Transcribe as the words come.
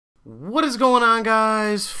What is going on,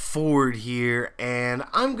 guys? Ford here, and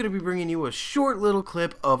I'm going to be bringing you a short little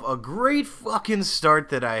clip of a great fucking start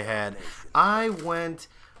that I had. I went,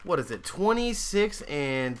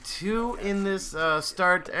 26-2 in this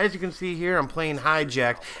start. As you can see here, I'm playing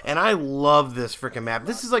Hijacked, and I love this freaking map.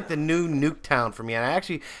 This is like the new Nuketown for me, and I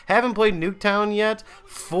actually haven't played Nuketown yet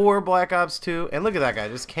for Black Ops 2, and look at that guy,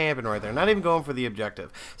 just camping right there, not even going for the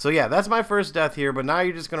objective. So yeah, that's my first death here, but now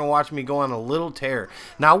you're just going to watch me go on a little tear.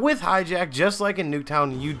 Now with Hijack, just like in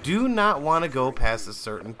Nuketown, you do not want to go past a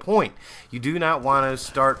certain point. You do not want to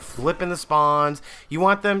start flipping the spawns. You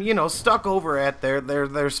want them, you know, stuck over at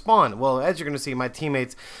their spawn. Well, as you're going to see, my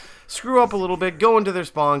teammates screw up a little bit, go into their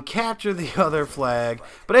spawn, capture the other flag.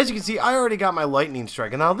 But as you can see, I already got my lightning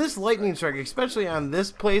strike. And now this lightning strike, especially on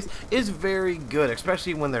this place, is very good,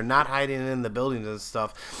 especially when they're not hiding in the buildings and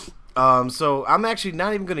stuff. So I'm actually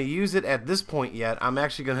not even going to use it at this point yet. I'm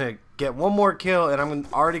actually going to get one more kill, and I'm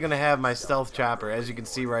already going to have my stealth chopper, as you can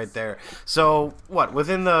see right there. So,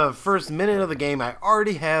 within the first minute of the game, I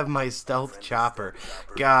already have my stealth chopper.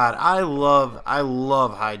 God, I love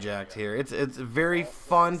Hijacked here. It's a very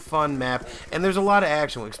fun map, and there's a lot of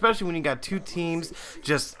action, especially when you got two teams,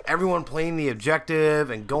 just everyone playing the objective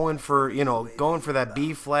and going for that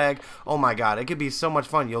B flag. Oh my God, it could be so much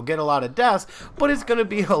fun. You'll get a lot of deaths, but it's going to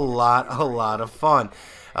be a lot of fun.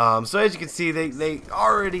 So as you can see, they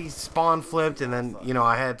already spawn flipped, and then, you know,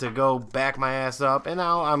 I had to go back my ass up, and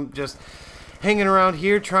now I'm just hanging around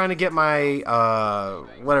here trying to get my,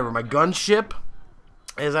 my gunship,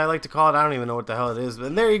 as I like to call it. I don't even know what the hell it is,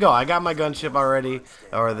 but there you go. I got my gunship already,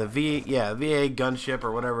 or the VA gunship,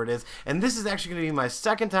 or whatever it is, and this is actually going to be my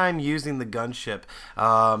second time using the gunship.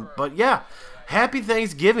 But yeah, happy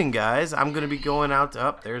Thanksgiving, guys. I'm going to be going out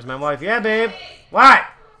to, there's my wife. Yeah, babe. What?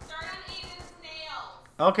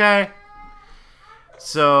 Okay,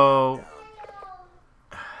 so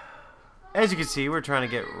as you can see, we're trying to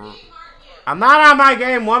get. I'm not on my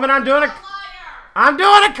game, woman. I'm doing a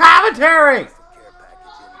commentary.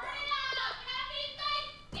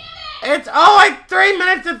 It's only 3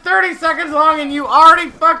 minutes and 30 seconds long, and you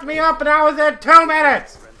already fucked me up, and I was at 2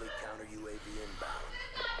 minutes.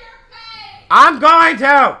 I'm going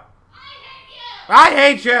to. I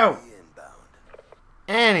hate you.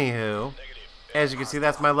 Anywho. As you can see,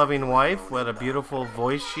 that's my loving wife. What a beautiful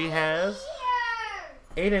voice she has.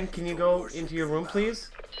 Aiden, can you go into your room, please?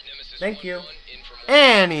 Thank you.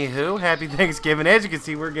 Anywho, happy Thanksgiving. As you can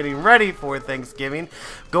see, we're getting ready for Thanksgiving.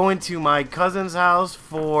 Going to my cousin's house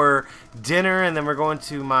for dinner, and then we're going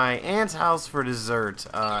to my aunt's house for dessert.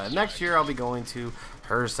 Next year, I'll be going to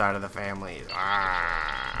her side of the family.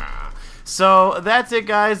 So that's it,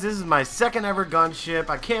 guys. This is my second ever gunship.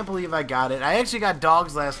 I can't believe I got it. I actually got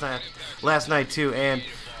dogs last night too, and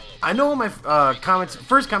I know in my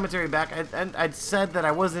first commentary back, I'd said that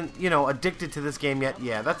I wasn't, you know, addicted to this game yet.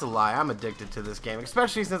 Yeah, that's a lie. I'm addicted to this game,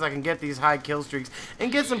 especially since I can get these high kill streaks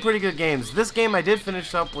and get some pretty good games. This game I did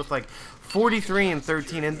finish up with like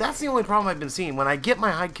 43-13, and that's the only problem I've been seeing. When I get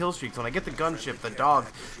my high kill streaks, when I get the gunship, the dog,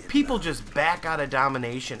 people just back out of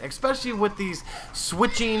domination, especially with these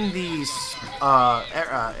switching these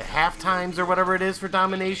half times or whatever it is for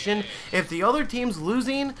domination. If the other team's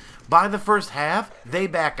losing by the first half, they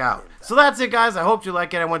back out. So that's it, guys. I hope you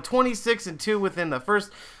like it. I went 26-2 within the first,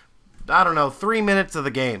 I don't know, 3 minutes of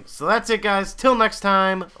the game. So that's it, guys. Till next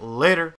time, later.